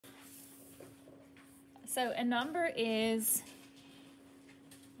So a number is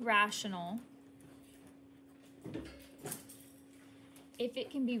rational if it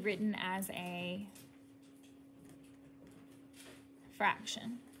can be written as a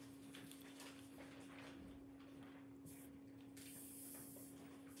fraction.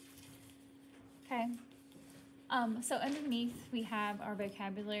 Okay. So underneath we have our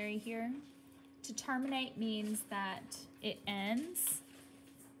vocabulary here. To terminate means that it ends.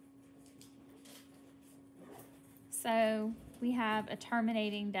 So we have a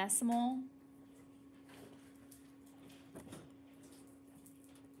terminating decimal.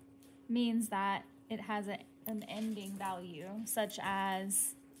 Means that it has an ending value, such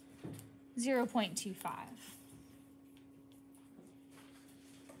as 0.25.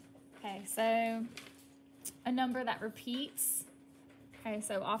 Okay, so a number that repeats. Okay,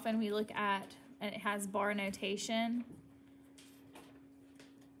 so often we look at, and it has bar notation.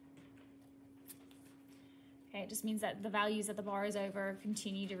 Okay, it just means that the values that the bar is over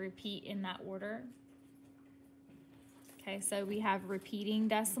continue to repeat in that order. Okay, so we have repeating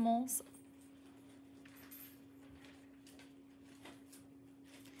decimals.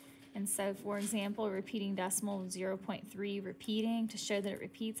 And so, for example, a repeating decimal of 0.3 repeating. To show that it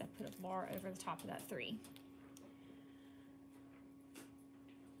repeats, I put a bar over the top of that 3.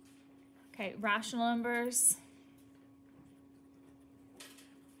 Okay, rational numbers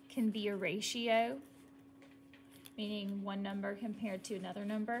can be a ratio, meaning one number compared to another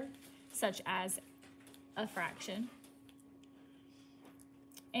number, such as a fraction.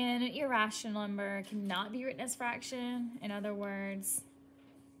 And an irrational number cannot be written as fraction. In other words,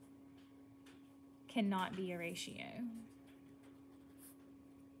 cannot be a ratio.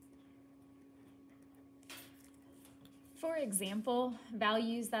 For example,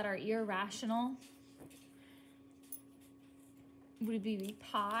 values that are irrational would be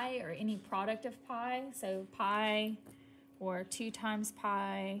pi or any product of pi. So pi or 2 times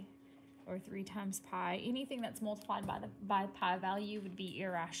pi or 3 times pi. Anything that's multiplied by pi value would be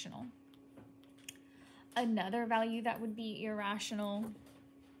irrational. Another value that would be irrational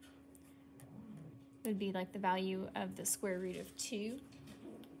would be like the value of the square root of 2,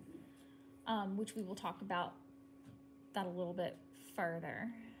 which we will talk about that a little bit further.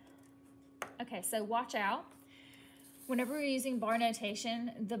 Okay, so watch out. Whenever we're using bar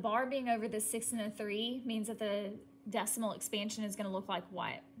notation, the bar being over the 6 and the 3 means that the decimal expansion is going to look like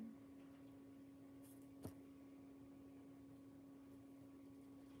what?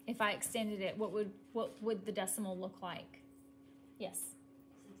 If I extended it, what would the decimal look like? Yes.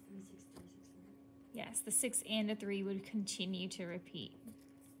 Yes, the 6 and the 3 would continue to repeat.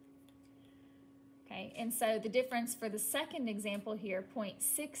 Okay, and so the difference for the second example here,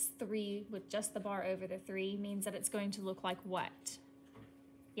 0.63 with just the bar over the 3, means that it's going to look like what?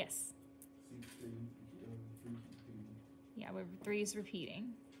 Yes. Yeah, where 3 is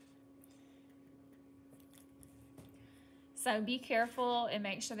repeating. So be careful and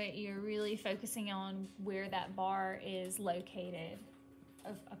make sure that you're really focusing on where that bar is located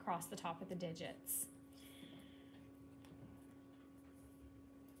across the top of the digits.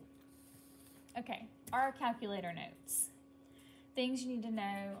 Okay, our calculator notes. Things you need to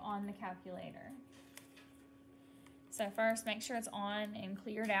know on the calculator. So first, make sure it's on and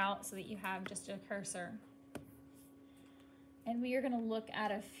cleared out so that you have just a cursor. And we are going to look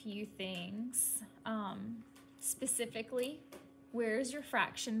at a few things. Specifically, where's your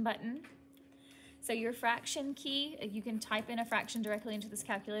fraction button? So your fraction key, you can type in a fraction directly into this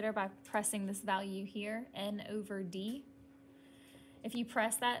calculator by pressing this value here, n/d. If you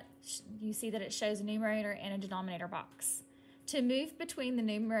press that, you see that it shows a numerator and a denominator box. To move between the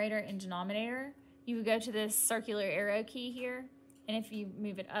numerator and denominator, you would go to this circular arrow key here, and if you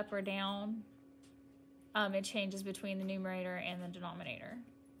move it up or down, it changes between the numerator and the denominator.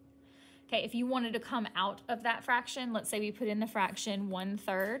 Okay, if you wanted to come out of that fraction, let's say we put in the fraction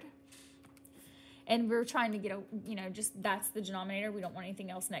 1/3, and we're trying to get just that's the denominator, we don't want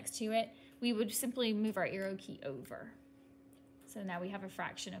anything else next to it, we would simply move our arrow key over. So now we have a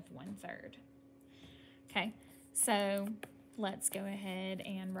fraction of 1/3. Okay, so let's go ahead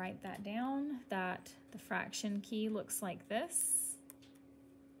and write that down, that the fraction key looks like this.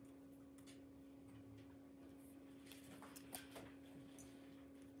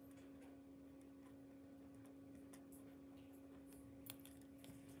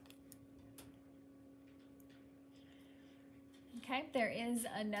 Okay, there is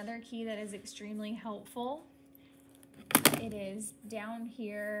another key that is extremely helpful. It is down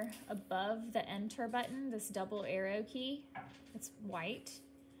here above the enter button, this double arrow key. It's white.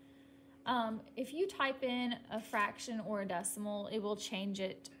 If you type in a fraction or a decimal, it will change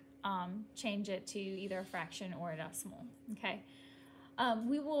it change it to either a fraction or a decimal, okay?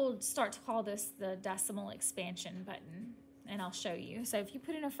 We will start to call this the decimal expansion button, and I'll show you. So if you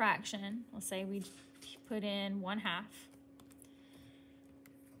put in a fraction, let's say we put in 1/2.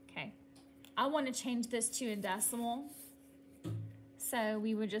 Okay, I want to change this to a decimal. So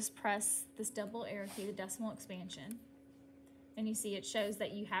we would just press this double arrow key, the decimal expansion. And you see it shows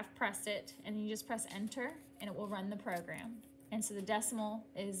that you have pressed it, and then you just press enter and it will run the program. And so the decimal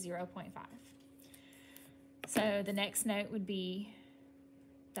is 0.5. So the next note would be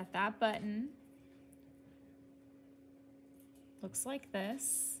that that button looks like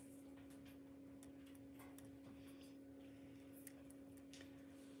this.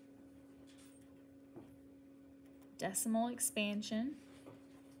 Decimal expansion.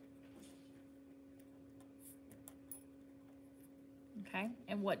 Okay,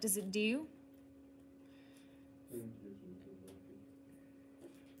 and what does it do?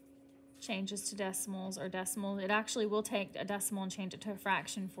 Changes to decimals or decimal. It actually will take a decimal and change it to a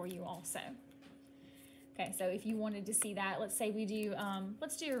fraction for you also. Okay, so if you wanted to see that, let's say we do,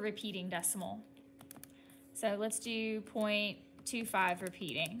 let's do a repeating decimal. So let's do 0.25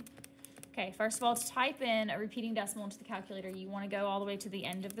 repeating. Okay, first of all, to type in a repeating decimal into the calculator, you want to go all the way to the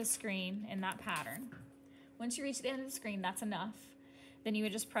end of the screen in that pattern. Once you reach the end of the screen, that's enough. Then you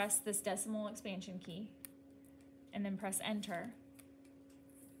would just press this decimal expansion key and then press enter.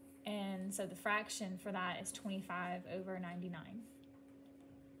 And so the fraction for that is 25/99.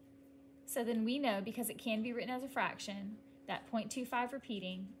 So then we know, because it can be written as a fraction, that 0.25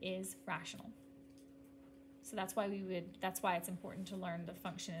 repeating is rational. So that's why it's important to learn the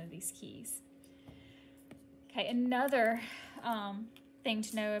function of these keys. Okay, another thing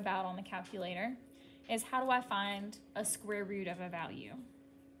to know about on the calculator is, how do I find a square root of a value?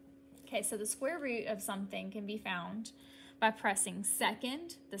 Okay, so the square root of something can be found by pressing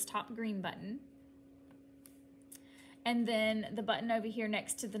second, this top green button, and then the button over here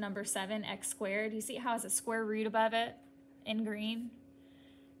next to the number 7, x squared. You see how it has a square root above it in green?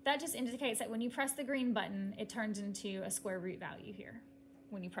 That just indicates that when you press the green button, it turns into a square root value here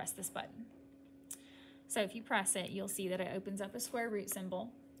when you press this button. So if you press it, you'll see that it opens up a square root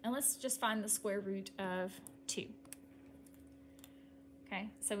symbol. And let's just find the square root of 2.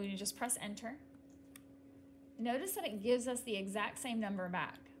 Okay, so we just press enter. Notice that it gives us the exact same number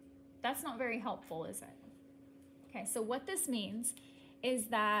back. That's not very helpful, is it? Okay, so what this means is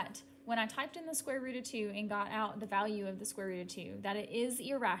that when I typed in the square root of 2 and got out the value of the square root of 2, that it is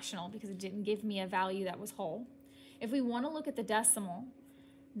irrational because it didn't give me a value that was whole. If we want to look at the decimal,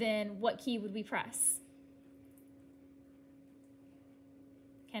 then what key would we press?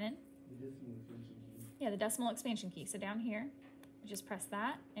 Kenan? The decimal expansion key. Yeah, the decimal expansion key. So down here, you just press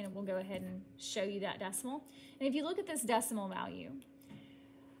that and it will go ahead and show you that decimal. And if you look at this decimal value,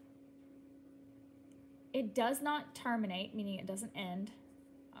 it does not terminate, meaning it doesn't end.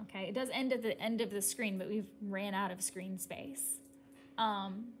 Okay, it does end at the end of the screen, but we've ran out of screen space.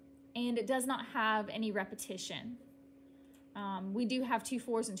 And it does not have any repetition. We do have 2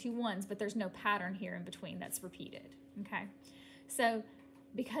 4s and 2 1s, but there's no pattern here in between that's repeated. Okay, so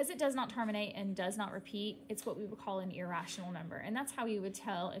because it does not terminate and does not repeat, it's what we would call an irrational number. And that's how we would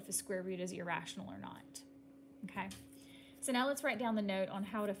tell if a square root is irrational or not. Okay, so now let's write down the note on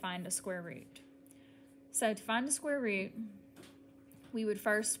how to find a square root. So to find a square root, we would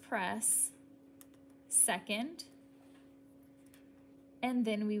first press second, and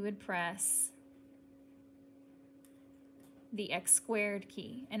then we would press the x squared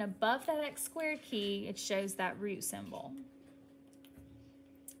key. And above that x squared key, it shows that root symbol.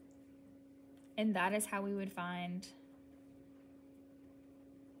 And that is how we would find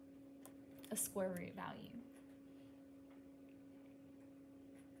a square root value.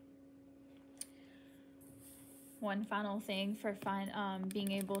 One final thing for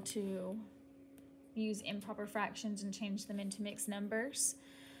being able to use improper fractions and change them into mixed numbers.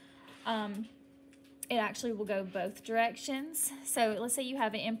 It actually will go both directions. So let's say you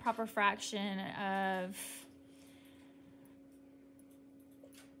have an improper fraction of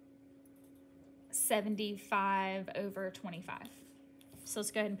 75/25. So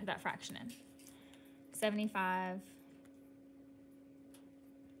let's go ahead and put that fraction in. 75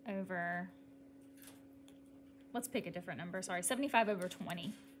 over, let's pick a different number, sorry,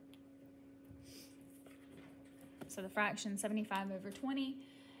 75/20. So the fraction 75/20,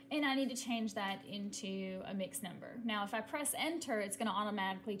 and I need to change that into a mixed number. Now if I press enter, it's going to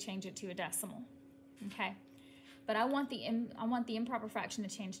automatically change it to a decimal, okay? But I want the improper fraction to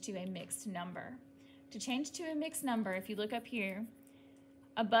change to a mixed number. To change to a mixed number, if you look up here,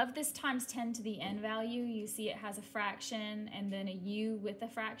 Above this times 10 to the n value, you see it has a fraction and then a U with a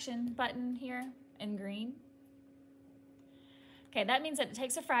fraction button here in green. Okay, that means that it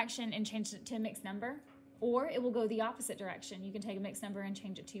takes a fraction and changes it to a mixed number, or it will go the opposite direction. You can take a mixed number and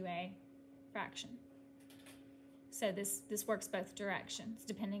change it to a fraction. So this works both directions,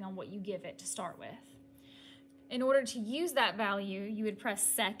 depending on what you give it to start with. In order to use that value, you would press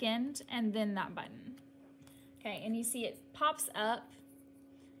second and then that button. Okay, and you see it pops up.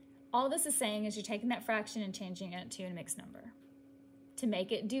 All this is saying is you're taking that fraction and changing it to a mixed number. To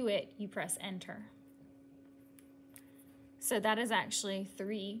make it do it, you press enter. So that is actually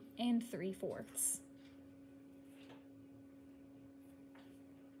 3 3/4.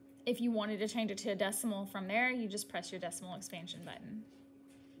 If you wanted to change it to a decimal from there, you just press your decimal expansion button.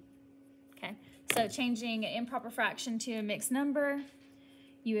 Okay, so changing an improper fraction to a mixed number,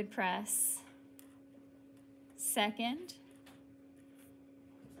 you would press second,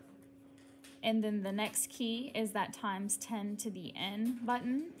 and then the next key is that times 10 to the n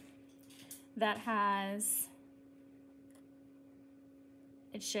button. That has,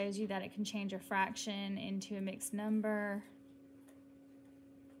 it shows you that it can change a fraction into a mixed number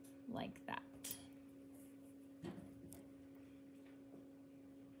like that.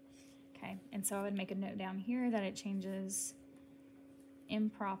 Okay, and so I would make a note down here that it changes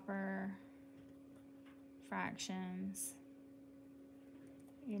improper fractions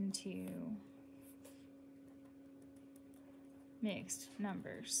into mixed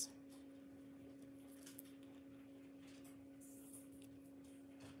numbers.